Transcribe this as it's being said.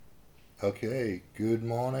Okay, good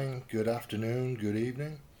morning, good afternoon, good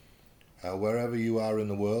evening, wherever you are in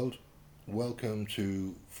the world. Welcome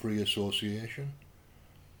to Free Association.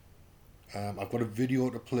 I've got a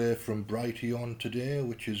video to play from Brighty on today,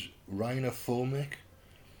 which is Reiner Fuellmich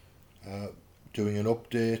uh, doing an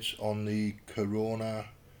update on the Corona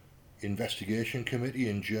Investigation Committee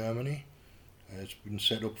in Germany. It's been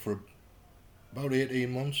set up for about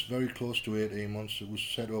 18 months, very close to 18 months. It was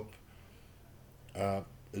set up uh,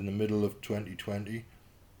 in the middle of 2020,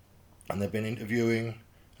 and they've been interviewing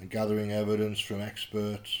and gathering evidence from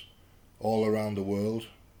experts all around the world.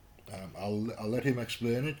 I'll let him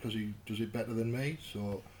explain it because he does it better than me.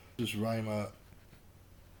 So this is Reiner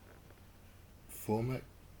Fuellmich.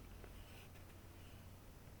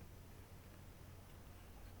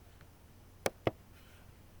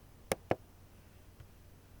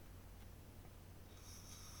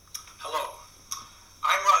 Hello,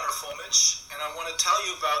 I'm Reiner Fuellmich, and I want to tell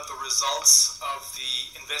you about the results of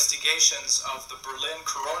the investigations of the Berlin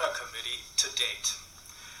Corona Committee to date.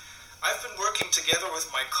 I've been working together with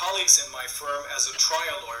my colleagues in my firm as a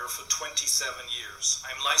trial lawyer for 27 years.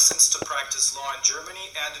 I'm licensed to practice law in Germany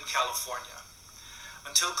and in California.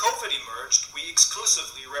 Until COVID emerged, we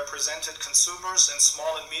exclusively represented consumers and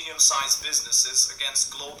small and medium-sized businesses against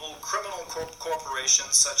global criminal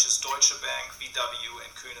corporations such as Deutsche Bank, VW,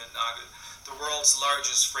 and Kuehne + Nagel, the world's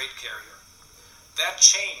largest freight carrier. That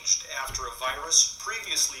changed after a virus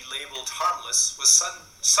previously labeled harmless was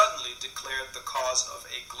suddenly declared the cause of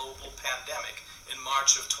a global pandemic in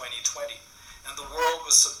March of 2020, and the world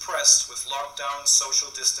was suppressed with lockdowns,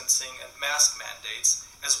 social distancing, and mask mandates,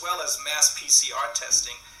 as well as mass PCR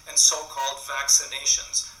testing and so-called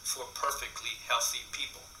vaccinations for perfectly healthy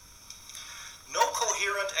people. No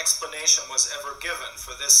coherent explanation was ever given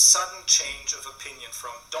for this sudden change of opinion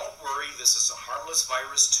from "don't worry, this is a harmless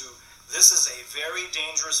virus" to "this is a very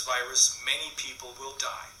dangerous virus, many people will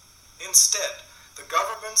die." Instead, the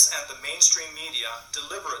governments and the mainstream media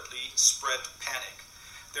deliberately spread panic.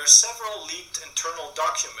 There are several leaked internal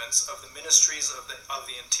documents of the ministries of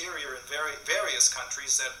the interior in various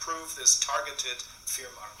countries that prove this targeted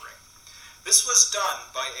fear-mongering. This was done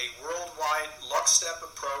by a worldwide lockstep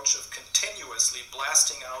approach of continuously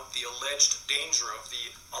blasting out the alleged danger of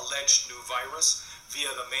the alleged new virus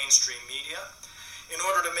via the mainstream media. In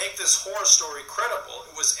order to make this horror story credible,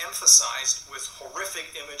 it was emphasized with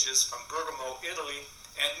horrific images from Bergamo, Italy,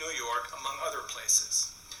 and New York, among other places.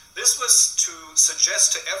 This was to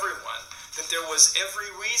suggest to everyone that there was every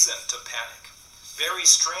reason to panic. Very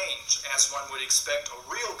strange, as one would expect a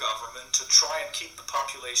real government to try and keep the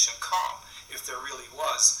population calm if there really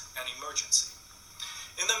was an emergency.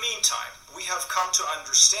 In the meantime, we have come to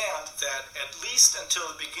understand that at least until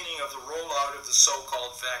the beginning of the rollout of the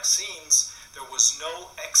so-called vaccines, there was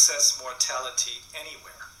no excess mortality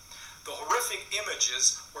anywhere. The horrific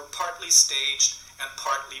images were partly staged and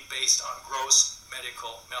partly based on gross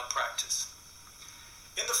medical malpractice.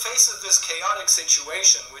 In the face of this chaotic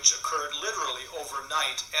situation, which occurred literally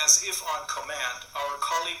overnight as if on command, our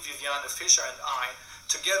colleague Viviane Fischer and I,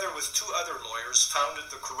 together with two other lawyers,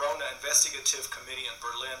 founded the Corona Investigative Committee in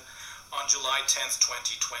Berlin on July 10,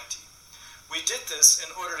 2020. We did this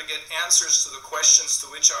in order to get answers to the questions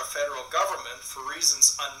to which our federal government, for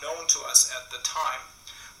reasons unknown to us at the time,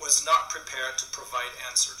 was not prepared to provide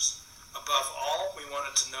answers. Above all, we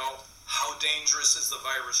wanted to know: how dangerous is the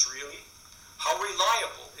virus really? How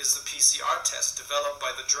reliable is the PCR test developed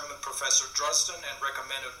by the German Professor Drosten and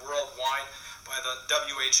recommended worldwide by the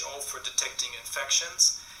WHO for detecting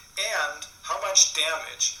infections? And how much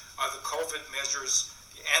damage are the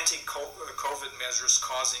anti-COVID measures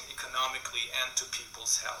causing economically and to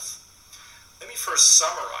people's health? Let me first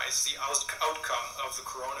summarize the outcome of the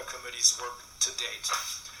Corona Committee's work to date.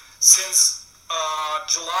 Since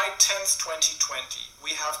July 10th, 2020,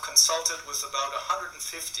 we have consulted with about 150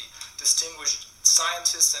 distinguished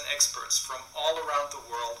scientists and experts from all around the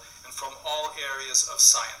world and from all areas of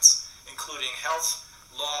science, including health,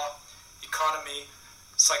 law, economy,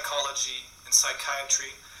 psychology, and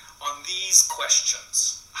psychiatry, on these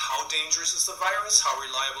questions: how dangerous is the virus, how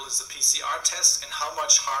reliable is the PCR test, and how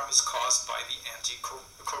much harm is caused by the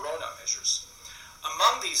anti-corona measures.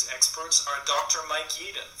 Among these experts are Dr. Mike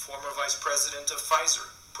Yeadon, former vice president of Pfizer,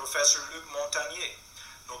 Professor Luc Montagnier,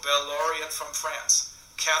 Nobel laureate from France,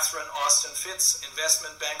 Catherine Austin Fitz,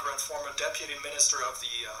 investment banker and former deputy minister of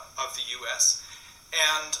the U.S.,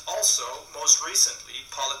 and also, most recently,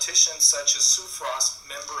 politicians such as Sue Frost,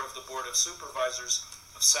 member of the Board of Supervisors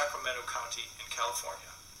of Sacramento County in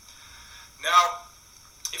California. Now,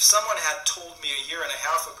 if someone had told me a year and a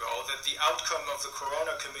half ago that the outcome of the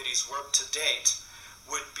Corona Committee's work to date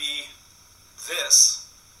would be this,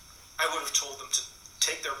 I would have told them to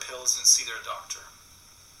take their pills and see their doctor.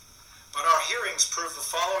 But our hearings prove the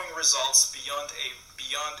following results beyond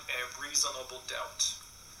a reasonable doubt.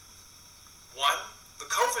 1. The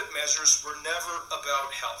COVID measures were never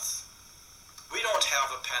about health. We don't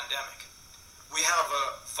have a pandemic. We have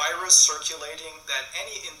a virus circulating that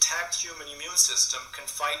any intact human immune system can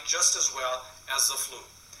fight just as well as the flu.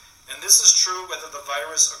 And this is true whether the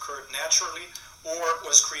virus occurred naturally or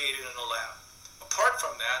was created in a lab. Apart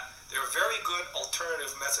from that, there are very good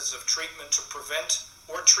alternative methods of treatment to prevent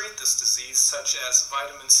or treat this disease, such as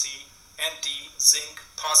vitamin C and D, zinc,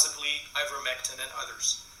 possibly ivermectin, and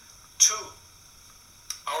others. 2.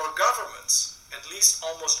 Our governments, at least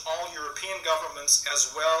almost all European governments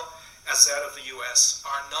as well as that of the US,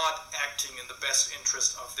 are not acting in the best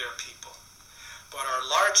interest of their people, but are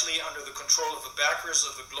largely under the control of the backers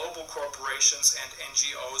of the global corporations and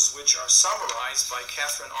NGOs, which are summarized by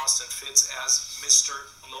Catherine Austin Fitts as Mr.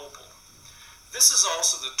 Global. This is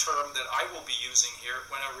also the term that I will be using here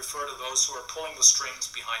when I refer to those who are pulling the strings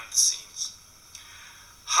behind the scenes.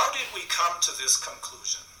 How did we come to this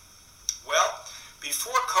conclusion? Well,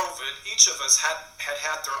 before COVID, each of us had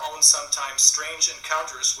their own sometimes strange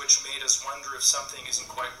encounters which made us wonder if something isn't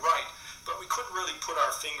quite right, but we couldn't really put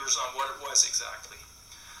our fingers on what it was exactly.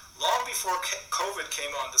 Long before COVID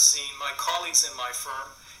came on the scene, my colleagues in my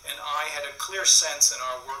firm and I had a clear sense in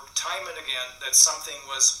our work time and again that something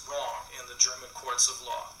was wrong in the German courts of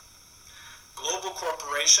law. Global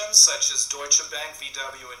corporations such as Deutsche Bank,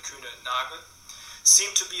 VW, and Kuehne + Nagel seem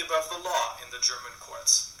to be above the law in the German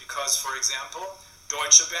courts because, for example,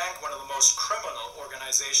 Deutsche Bank, one of the most criminal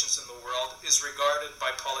organizations in the world, is regarded by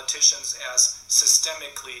politicians as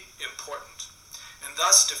systemically important, and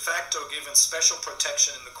thus de facto given special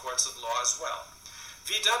protection in the courts of law as well.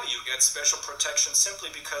 VW gets special protection simply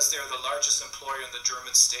because they are the largest employer in the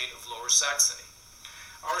German state of Lower Saxony.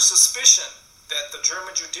 Our suspicion that the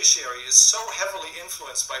German judiciary is so heavily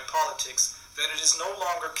influenced by politics that it is no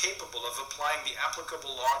longer capable of applying the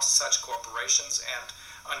applicable law to such corporations and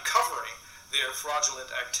uncovering their fraudulent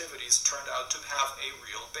activities turned out to have a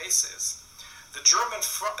real basis. The German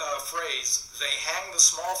phrase, they hang the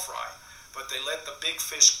small fry, but they let the big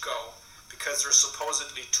fish go because they're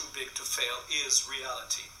supposedly too big to fail, is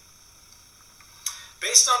reality.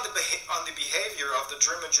 Based on the behavior of the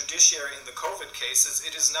German judiciary in the COVID cases,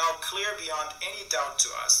 it is now clear beyond any doubt to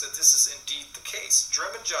us that this is indeed the case.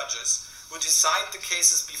 German judges who decide the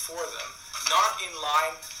cases before them, not in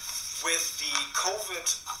line with the COVID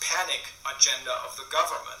panic agenda of the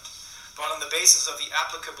government, but on the basis of the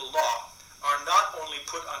applicable law, are not only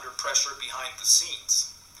put under pressure behind the scenes.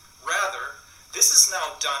 Rather, this is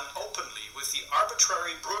now done openly with the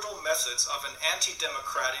arbitrary, brutal methods of an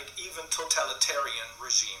anti-democratic, even totalitarian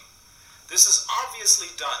regime. This is obviously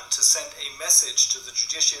done to send a message to the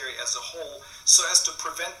judiciary as a whole so as to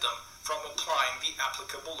prevent them from applying the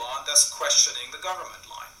applicable law and thus questioning the government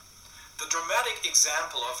line. The dramatic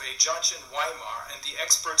example of a judge in Weimar and the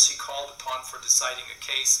experts he called upon for deciding a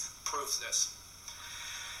case proves this.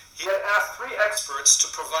 He had asked 3 experts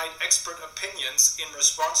to provide expert opinions in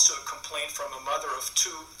response to a complaint from a mother of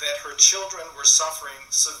 2 that her children were suffering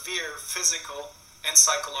severe physical and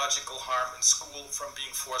psychological harm in school from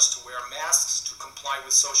being forced to wear masks, to comply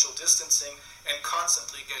with social distancing, and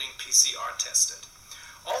constantly getting PCR tested.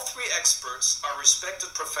 All 3 experts are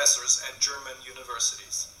respected professors at German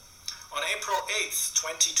universities. On April 8,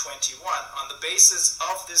 2021, on the basis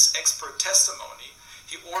of this expert testimony,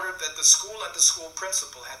 he ordered that the school and the school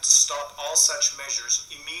principal had to stop all such measures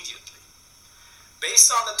immediately.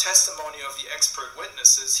 Based on the testimony of the expert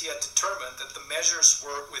witnesses, he had determined that the measures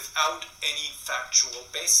were without any factual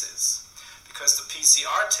basis, because the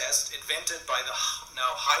PCR test, invented by the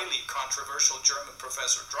now highly controversial German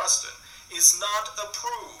professor Drosten, is not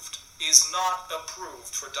approved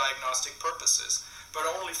for diagnostic purposes, but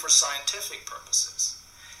only for scientific purposes.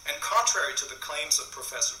 And contrary to the claims of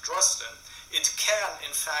Professor Drosten, it can,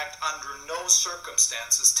 in fact, under no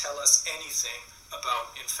circumstances tell us anything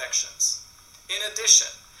about infections. In addition,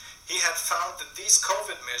 he had found that these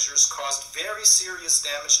COVID measures caused very serious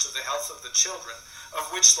damage to the health of the children,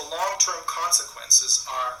 of which the long-term consequences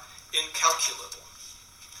are incalculable.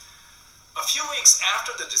 A few weeks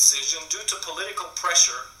after the decision, due to political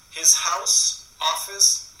pressure, his house,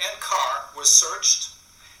 office, and car were searched,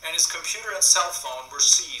 and his computer and cell phone were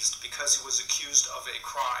seized because he was accused of a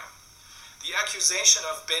crime. The accusation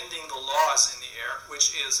of bending the laws in the air,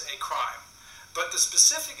 which is a crime. But the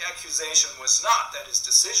specific accusation was not that his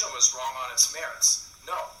decision was wrong on its merits.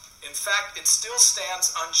 No. In fact, it still stands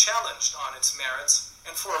unchallenged on its merits,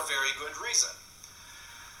 and for a very good reason.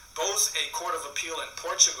 Both a court of appeal in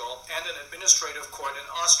Portugal and an administrative court in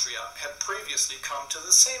Austria had previously come to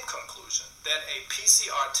the same conclusion, that a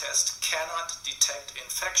PCR test cannot detect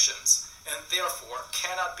infections and therefore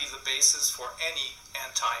cannot be the basis for any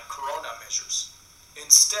anti-corona measures.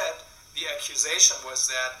 Instead, the accusation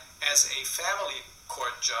was that, as a family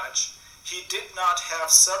court judge, he did not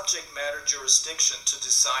have subject matter jurisdiction to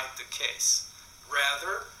decide the case.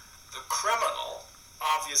 Rather, the criminal,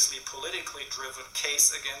 obviously politically driven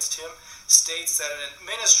case against him states that an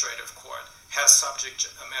administrative court has subject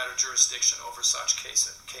matter jurisdiction over such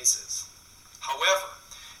cases. However,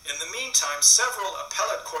 in the meantime, several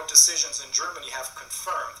appellate court decisions in Germany have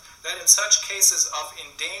confirmed that in such cases of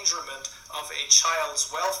endangerment of a child's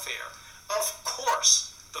welfare, of course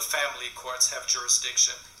the family courts have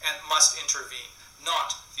jurisdiction and must intervene,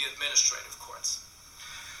 not the administrative courts.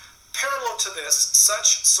 Parallel to this,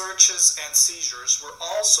 such searches and seizures were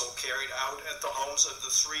also carried out at the homes of the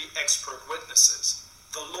three expert witnesses,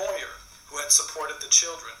 the lawyer who had supported the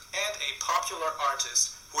children, and a popular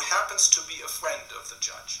artist who happens to be a friend of the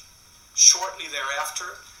judge. Shortly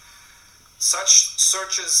thereafter, such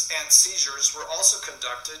searches and seizures were also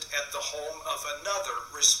conducted at the home of another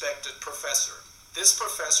respected professor. This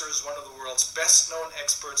professor is one of the world's best-known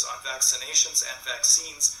experts on vaccinations and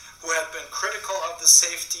vaccines, who have been critical of the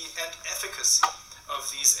safety and efficacy of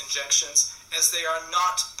these injections, as they are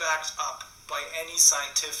not backed up by any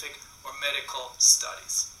scientific or medical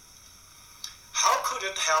studies. How could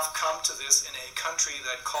it have come to this in a country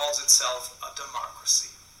that calls itself a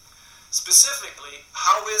democracy? Specifically,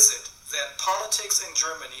 how is it that politics in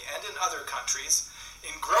Germany and in other countries,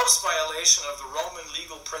 in gross violation of the Roman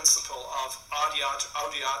legal principle of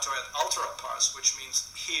audiatur et altera pars, which means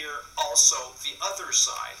hear also the other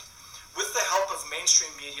side, with the help of mainstream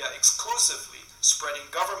media exclusively spreading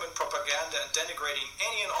government propaganda and denigrating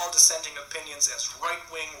any and all dissenting opinions as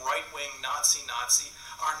right-wing, Nazi,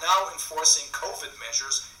 are now enforcing COVID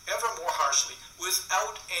measures ever more harshly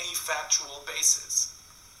without any factual basis.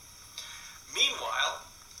 Meanwhile,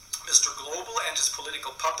 Mr. Global and his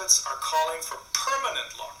political puppets are calling for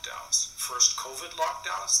permanent lockdowns, first COVID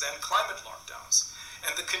lockdowns, then climate lockdowns,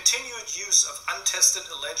 and the continued use of untested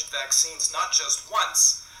alleged vaccines not just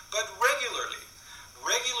once, but regularly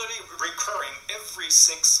recurring every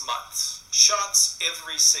 6 months, shots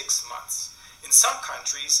every 6 months. In some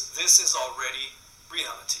countries, this is already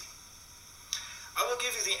reality. I will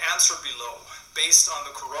give you the answer below, based on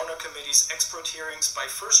the Corona Committee's expert hearings, by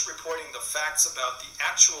first reporting the facts about the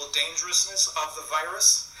actual dangerousness of the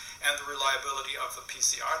virus and the reliability of the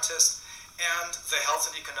PCR test, and the health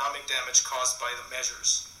and economic damage caused by the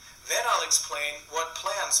measures. Then I'll explain what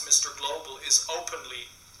plans Mr. Global is openly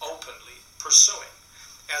pursuing,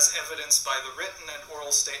 as evidenced by the written and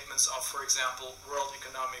oral statements of, for example, World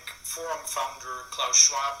Economic Forum founder Klaus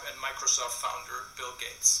Schwab and Microsoft founder Bill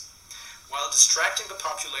Gates, while distracting the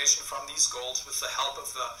population from these goals with the help of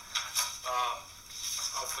the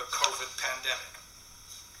COVID pandemic.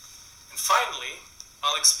 And finally,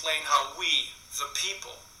 I'll explain how we, the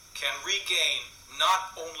people, can regain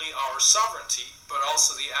not only our sovereignty, but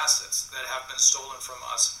also the assets that have been stolen from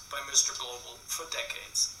us by Mr. Global for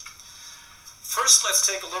decades. First, let's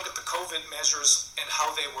take a look at the COVID measures and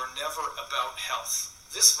how they were never about health.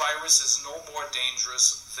 This virus is no more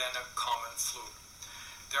dangerous than a common flu.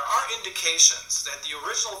 There are indications that the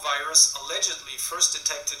original virus, allegedly first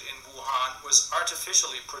detected in Wuhan, was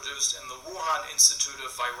artificially produced in the Wuhan Institute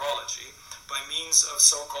of Virology by means of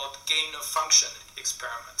so-called gain-of-function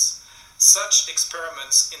experiments. Such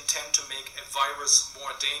experiments intend to make a virus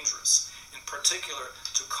more dangerous, in particular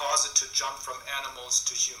to cause it to jump from animals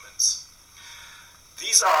to humans.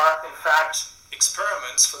 These are, in fact,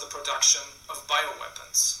 experiments for the production of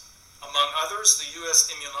bioweapons. Among others, the U.S.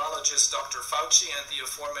 immunologist Dr. Fauci and the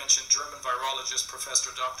aforementioned German virologist Professor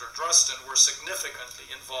Dr. Drosten were significantly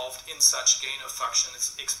involved in such gain-of-function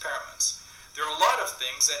experiments. There are a lot of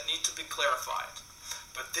things that need to be clarified,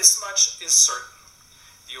 but this much is certain.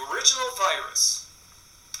 The original virus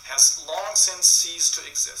has long since ceased to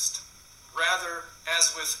exist. Rather,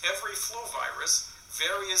 as with every flu virus,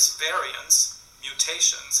 various variants,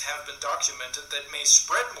 mutations, have been documented that may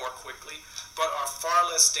spread more quickly but are far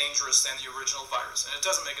less dangerous than the original virus. And it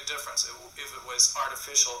doesn't make a difference if it was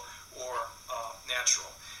artificial or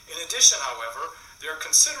natural. In addition, however, there are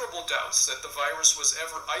considerable doubts that the virus was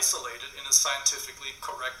ever isolated in a scientifically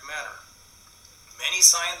correct manner. Many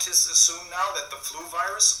scientists assume now that the flu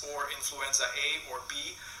virus, or influenza A or B,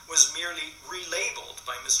 was merely relabeled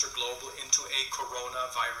by Mr. Global into a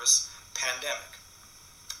coronavirus pandemic.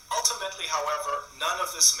 Ultimately, however, none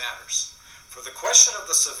of this matters, for the question of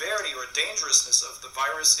the severity or dangerousness of the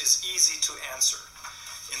virus is easy to answer.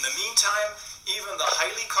 In the meantime, even the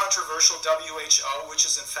highly controversial WHO, which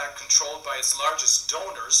is in fact controlled by its largest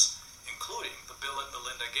donors, including the Bill and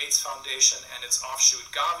Melinda Gates Foundation and its offshoot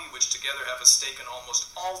Gavi, which together have a stake in almost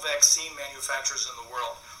all vaccine manufacturers in the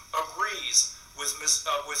world, agrees with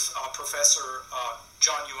Professor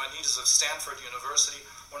John Ioannidis of Stanford University,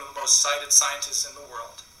 one of the most cited scientists in the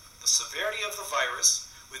world. The severity of the virus,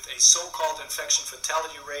 with a so-called infection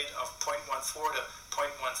fatality rate of 0.14 to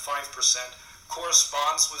 0.15%,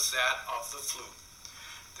 corresponds with that of the flu.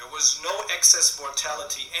 There was no excess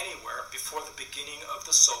mortality anywhere before the beginning of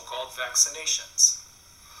the so-called vaccinations.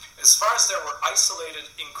 As far as there were isolated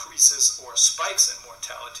increases or spikes in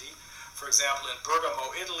mortality, for example in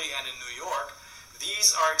Bergamo, Italy, and in New York,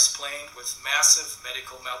 these are explained with massive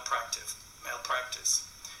medical malpractice.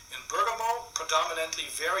 In Bergamo, predominantly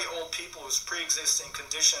very old people with pre-existing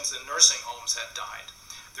conditions in nursing homes had died.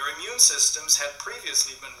 Their immune systems had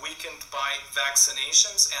previously been weakened by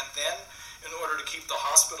vaccinations, and then, in order to keep the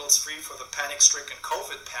hospitals free for the panic-stricken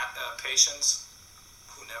COVID patients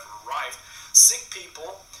who never arrived, sick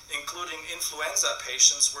people, including influenza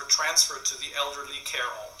patients, were transferred to the elderly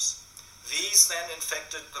care homes. These then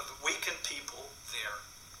infected the weakened people there.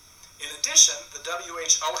 In addition, the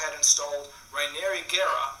WHO had installed Reiner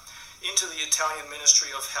into the Italian Ministry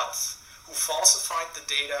of Health, who falsified the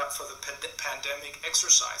data for the pandemic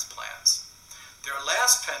exercise plans. Their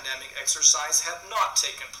last pandemic exercise had not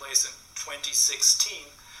taken place in 2016,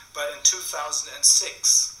 but in 2006,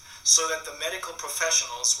 so that the medical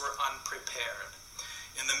professionals were unprepared.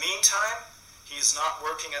 In the meantime, he is not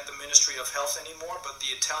working at the Ministry of Health anymore, but the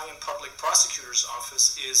Italian Public Prosecutor's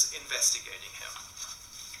Office is investigating him.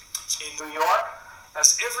 In New York,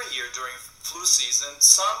 as every year during flu season,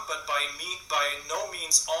 some, but by no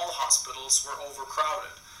means all hospitals were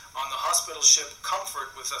overcrowded. On the hospital ship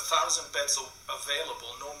Comfort, with 1,000 beds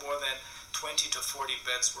available, no more than 20 to 40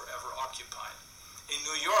 beds were ever occupied. In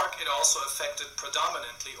New York, it also affected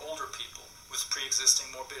predominantly older people with pre-existing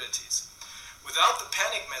morbidities. Without the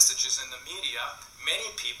panic messages in the media, many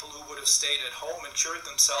people who would have stayed at home and cured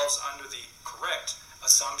themselves under the correct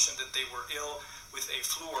assumption that they were ill with a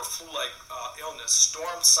flu or flu-like illness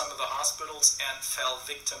stormed some of the hospitals and fell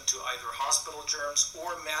victim to either hospital germs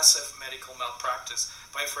or massive medical malpractice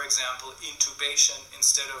by, for example, intubation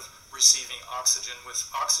instead of receiving oxygen with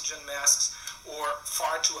oxygen masks, or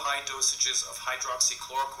far too high dosages of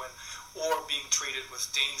hydroxychloroquine, or being treated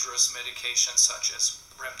with dangerous medications such as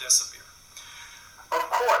remdesivir. Of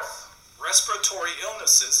course, respiratory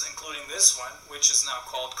illnesses, including this one, which is now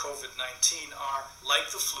called COVID-19, are,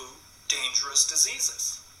 like the flu, dangerous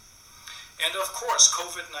diseases. And of course,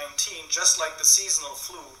 COVID-19, just like the seasonal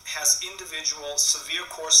flu, has individual severe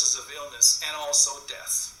courses of illness and also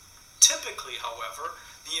death. Typically, however,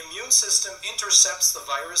 the immune system intercepts the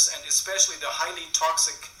virus and especially the highly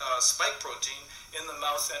toxic spike protein in the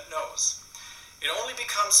mouth and nose. It only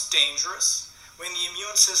becomes dangerous when the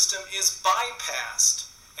immune system is bypassed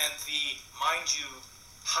and the, mind you,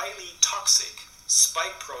 highly toxic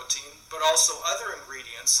spike protein, but also other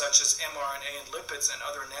ingredients such as mRNA and lipids and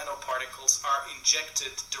other nanoparticles are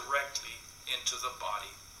injected directly into the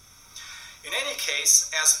body. In any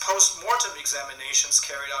case, as post-mortem examinations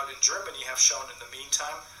carried out in Germany have shown in the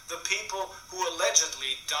meantime, the people who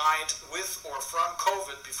allegedly died with or from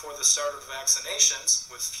COVID before the start of vaccinations,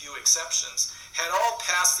 with few exceptions, had all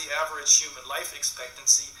passed the average human life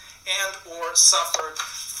expectancy and or suffered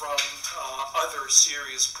from other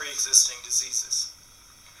serious pre-existing diseases.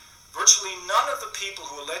 Virtually none of the people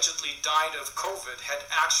who allegedly died of COVID had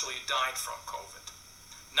actually died from COVID.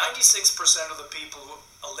 96% of the people who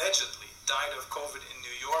allegedly died of COVID in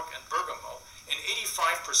New York and Bergamo, and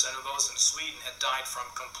 85% of those in Sweden had died from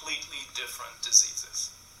completely different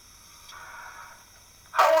diseases.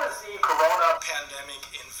 How was the corona pandemic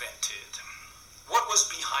invented? What was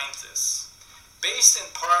behind this? Based in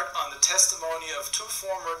part on the testimony of two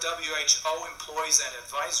former WHO employees and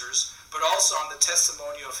advisors, but also on the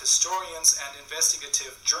testimony of historians and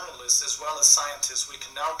investigative journalists as well as scientists, we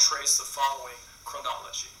can now trace the following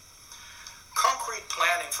chronology. Concrete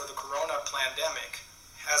planning for the corona pandemic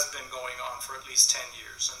has been going on for at least 10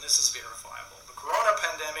 years, and this is verifiable. The corona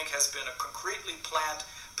pandemic has been a concretely planned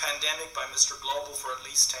pandemic by Mr. Global for at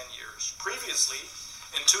least 10 years. Previously,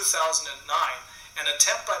 in 2009, an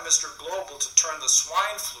attempt by Mr. Global to turn the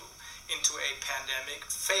swine flu into a pandemic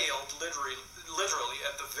failed literally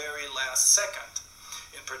at the very last second.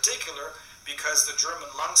 In particular, because the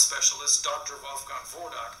German lung specialist, Dr. Wolfgang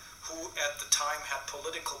Wodak, who at the time had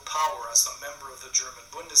political power as a member of the German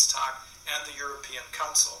Bundestag and the European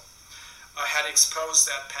Council, had exposed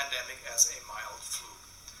that pandemic as a mild flu.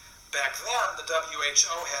 Back then, the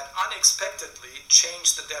WHO had unexpectedly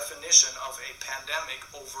changed the definition of a pandemic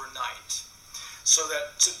overnight, so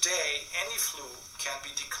that today any flu can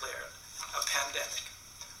be declared a pandemic.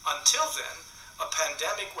 Until then, a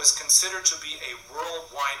pandemic was considered to be a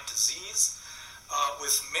worldwide disease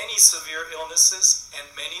with many severe illnesses and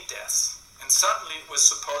many deaths, and suddenly it was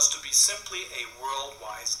supposed to be simply a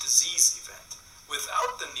worldwide disease event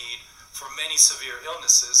without the need for many severe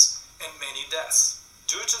illnesses and many deaths.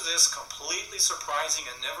 Due to this completely surprising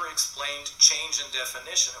and never explained change in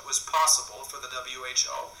definition, it was possible for the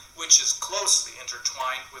WHO, which is closely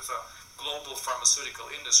intertwined with the global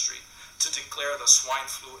pharmaceutical industry, to declare the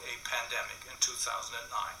swine flu a pandemic in 2009.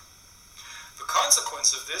 The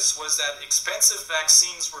consequence of this was that expensive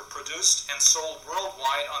vaccines were produced and sold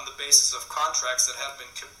worldwide on the basis of contracts that have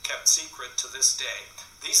been kept secret to this day.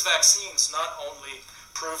 These vaccines not only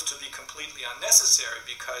proved to be completely unnecessary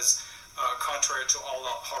because contrary to all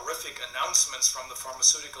the horrific announcements from the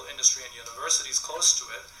pharmaceutical industry and universities close to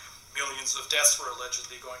it, millions of deaths were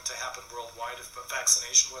allegedly going to happen worldwide if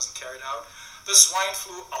vaccination wasn't carried out. The swine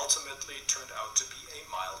flu ultimately turned out to be a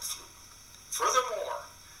mild flu. Furthermore,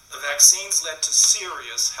 the vaccines led to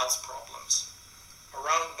serious health problems.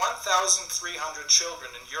 Around 1,300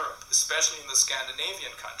 children in Europe, especially in the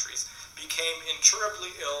Scandinavian countries, became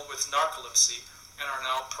incurably ill with narcolepsy and are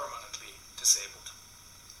now permanently disabled.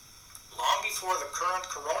 Long before the current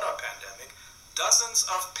corona pandemic, dozens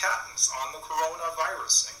of patents on the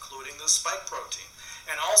coronavirus, including the spike protein,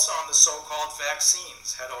 and also on the so-called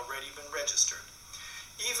vaccines, had already been registered.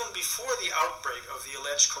 Even before the outbreak of the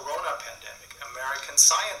alleged corona pandemic, American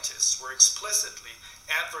scientists were explicitly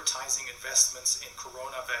advertising investments in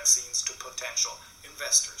corona vaccines to potential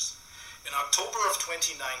investors. In October of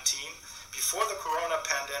 2019, before the corona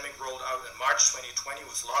pandemic rolled out in March 2020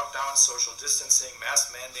 with lockdowns, social distancing,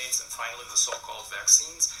 mask mandates, and finally the so-called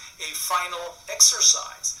vaccines, a final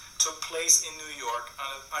exercise took place in New York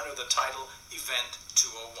under the title Event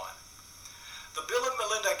 201. The Bill and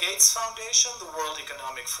Melinda Gates Foundation, the World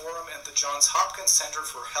Economic Forum, and the Johns Hopkins Center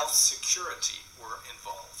for Health Security were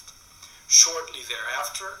involved. Shortly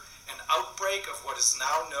thereafter, an outbreak of what is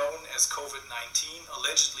now known as COVID-19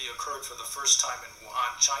 allegedly occurred for the first time in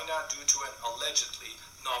Wuhan, China, due to an allegedly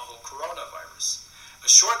novel coronavirus. A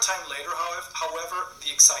short time later, however,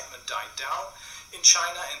 the excitement died down in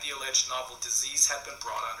China and the alleged novel disease had been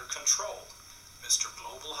brought under control. Mr.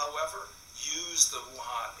 Global, however, used the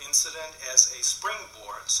Wuhan incident as a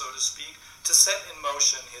springboard, so to speak, to set in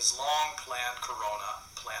motion his long-planned corona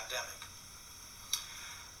pandemic.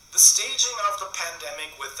 The staging of the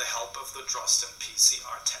pandemic with the help of the Drosten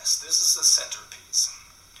PCR test. This is the centerpiece.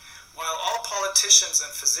 While all politicians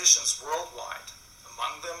and physicians worldwide,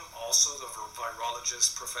 among them also the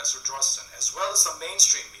virologist Professor Drosten, as well as the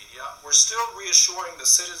mainstream media, were still reassuring the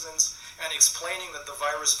citizens and explaining that the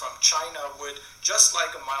virus from China would, just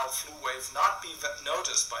like a mild flu wave, not be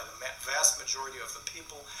noticed by the vast majority of the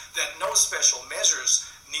people, that no special measures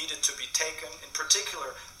needed to be taken, in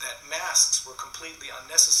particular that masks were completely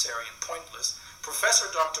unnecessary and pointless, Professor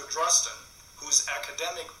Dr. Drosten, whose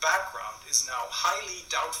academic background is now highly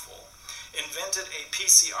doubtful, invented a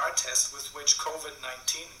PCR test with which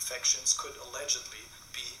COVID-19 infections could allegedly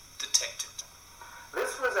be detected.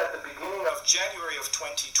 This was at the beginning of January of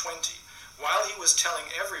 2020, while he was telling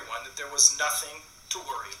everyone that there was nothing to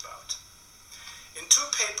worry about. In two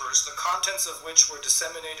papers, the contents of which were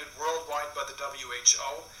disseminated worldwide by the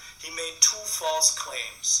WHO, he made two false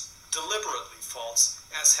claims, deliberately false,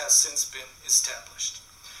 as has since been established.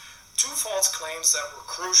 Two false claims that were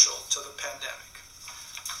crucial to the pandemic.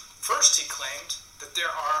 First, he claimed that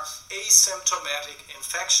there are asymptomatic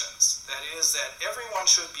infections. That is, that everyone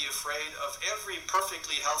should be afraid of every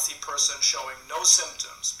perfectly healthy person showing no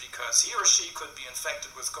symptoms because he or she could be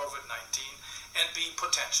infected with COVID-19 and be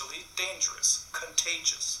potentially dangerous,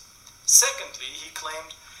 contagious. Secondly, he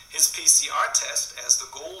claimed his PCR test, as the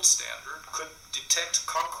gold standard, could detect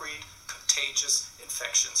concrete, contagious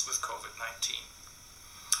infections with COVID-19.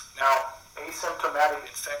 Now, asymptomatic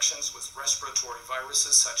infections with respiratory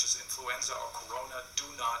viruses such as influenza or corona do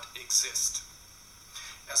not exist.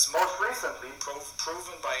 As most recently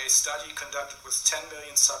proven by a study conducted with 10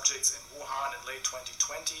 million subjects in Wuhan in late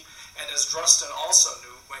 2020, and as Drosten also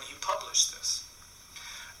knew when he published this.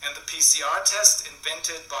 And the PCR test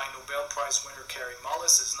invented by Nobel Prize winner Kary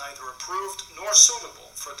Mullis is neither approved nor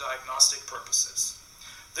suitable for diagnostic purposes.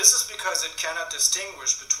 This is because it cannot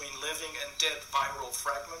distinguish between living and dead viral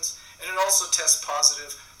fragments, and it also tests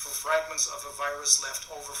positive for fragments of a virus left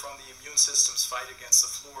over from the immune system's fight against the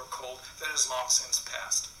flu or cold that has long since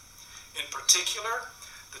passed. In particular,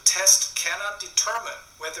 the test cannot determine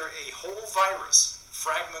whether a whole virus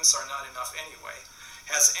fragments are not enough anyway,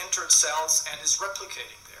 has entered cells and is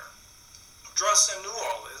replicating there. Drosten knew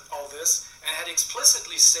all this and had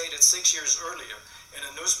explicitly stated 6 years earlier in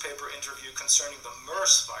a newspaper interview concerning the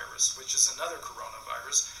MERS virus, which is another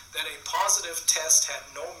coronavirus, that a positive test had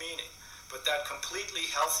no meaning, but that completely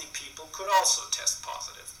healthy people could also test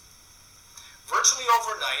positive. Virtually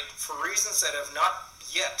overnight, for reasons that have not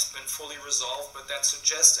yet been fully resolved, but that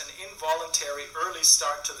suggest an involuntary early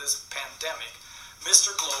start to this pandemic,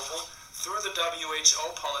 Mr. Global, through the WHO,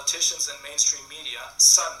 politicians, and mainstream media,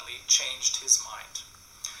 suddenly changed his mind.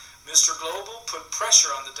 Mr. Global put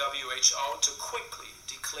pressure on the WHO to quickly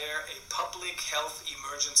declare a public health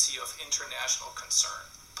emergency of international concern.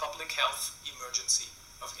 Public health emergency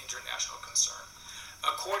of international concern.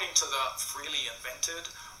 According to the freely invented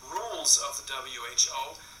rules of the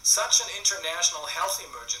WHO, such an international health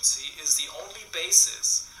emergency is the only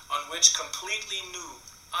basis on which completely new,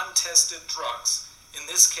 untested drugs, in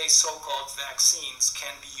this case so-called vaccines,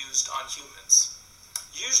 can be used on humans.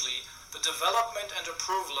 Usually, the development and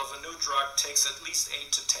approval of a new drug takes at least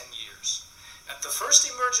 8 to 10 years. At the first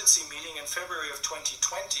emergency meeting in February of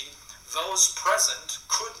 2020, those present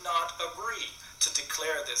could not agree to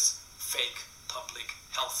declare this fake public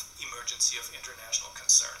health emergency of international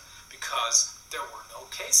concern because there were no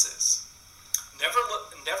cases.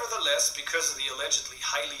 Nevertheless, because of the allegedly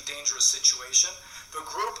highly dangerous situation, the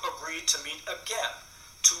group agreed to meet again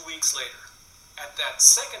 2 weeks later. At that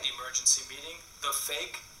second emergency meeting, the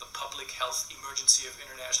public health emergency of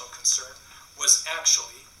international concern, was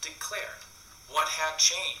actually declared. What had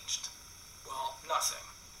changed? Well, nothing.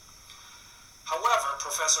 However,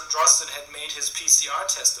 Professor Drosten had made his PCR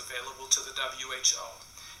test available to the WHO,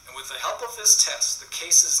 and with the help of this test, the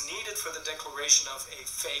cases needed for the declaration of a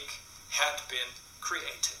fake had been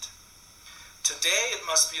created. Today, it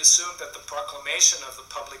must be assumed that the proclamation of the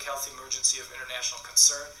public health emergency of international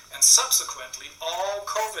concern and subsequently all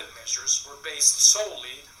COVID measures were based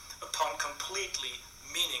solely upon completely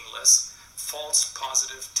meaningless false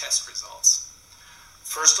positive test results.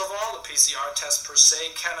 First of all, the PCR test per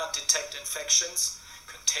se cannot detect infections,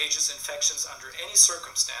 contagious infections under any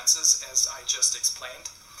circumstances, as I just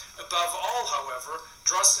explained. Above all, however,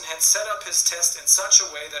 Drosten had set up his test in such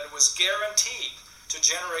a way that it was guaranteed to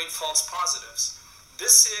generate false positives.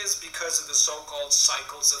 This is because of the so-called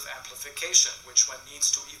cycles of amplification, which one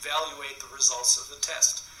needs to evaluate the results of the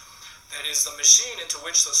test. That is, the machine into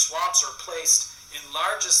which the swabs are placed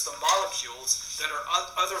enlarges the molecules that are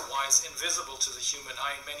otherwise invisible to the human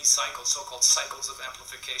eye in many cycles, so-called cycles of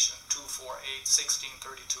amplification, 2, 4, 8, 16,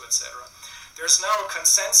 32, etc. There's now a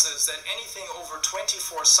consensus that anything over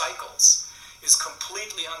 24 cycles is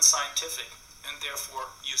completely unscientific and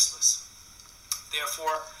therefore useless.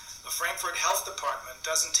 Therefore, the Frankfurt Health Department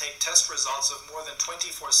doesn't take test results of more than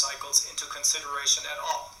 24 cycles into consideration at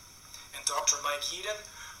all. And Dr. Mike Yeadon,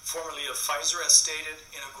 formerly of Pfizer, has stated,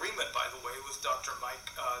 in agreement, by the way, with Dr.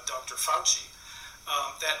 Fauci,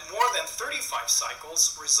 that more than 35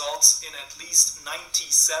 cycles results in at least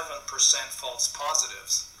 97% false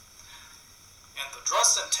positives. And the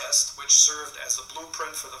Drosten test, which served as a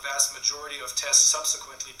blueprint for the vast majority of tests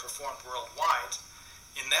subsequently performed worldwide,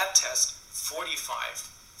 in that test, 45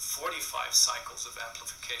 cycles of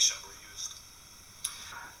amplification were used.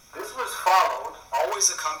 This was followed, always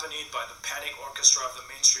accompanied by the panic orchestra of the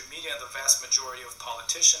mainstream media and the vast majority of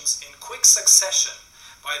politicians, in quick succession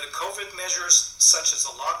by the COVID measures such as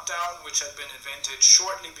a lockdown, which had been invented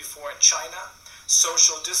shortly before in China,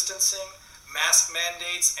 social distancing, mask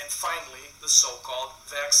mandates, and finally, the so-called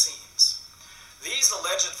vaccines. These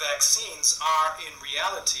alleged vaccines are, in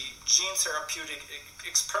reality, gene therapeutic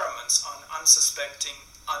experiments on unsuspecting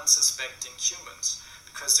humans,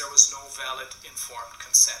 because there was no valid informed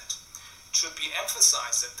consent. It should be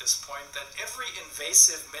emphasized at this point that every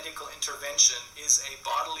invasive medical intervention is a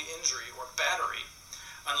bodily injury or battery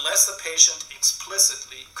unless the patient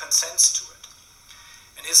explicitly consents to it.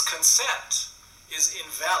 And his consent is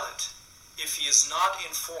invalid if he is not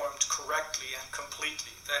informed correctly and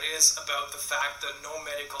completely. That is, about the fact that no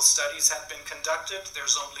medical studies have been conducted,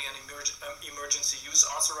 there's only an emergency use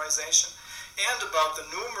authorization, and about the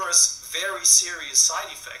numerous very serious side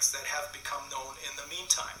effects that have become known in the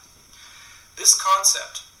meantime. This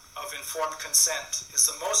concept of informed consent is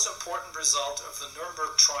the most important result of the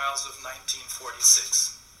Nuremberg trials of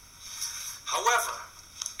 1946. However,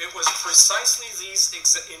 it was precisely these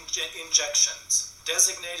injections,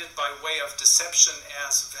 designated by way of deception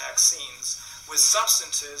as vaccines, with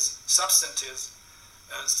substances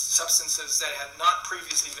that had not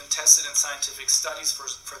previously been tested in scientific studies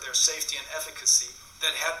for their safety and efficacy,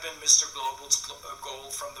 that had been Mr. Global's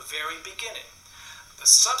goal from the very beginning. The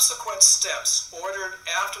subsequent steps ordered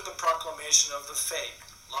after the proclamation of the fake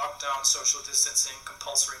lockdown, social distancing,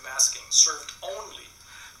 compulsory masking served only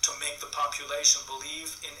to make the population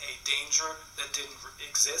believe in a danger that didn't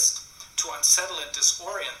exist, to unsettle and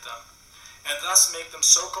disorient them, and thus make them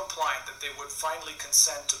so compliant that they would finally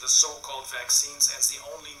consent to the so-called vaccines as the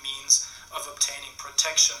only means of obtaining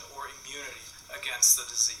protection or immunity against the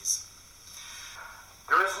disease.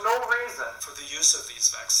 There is no reason for the use of these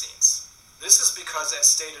vaccines. This is because, as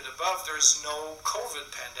stated above, there is no COVID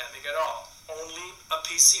pandemic at all, only a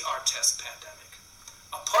PCR test pandemic.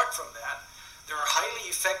 Apart from that, there are highly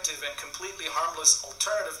effective and completely harmless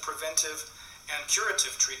alternative preventive and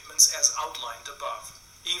curative treatments as outlined above.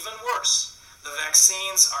 Even worse, the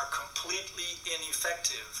vaccines are completely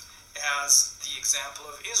ineffective, as the example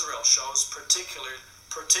of Israel shows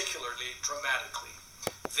particularly dramatically.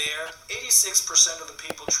 There, 86% of the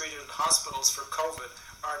people treated in hospitals for COVID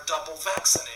are double vaccinated.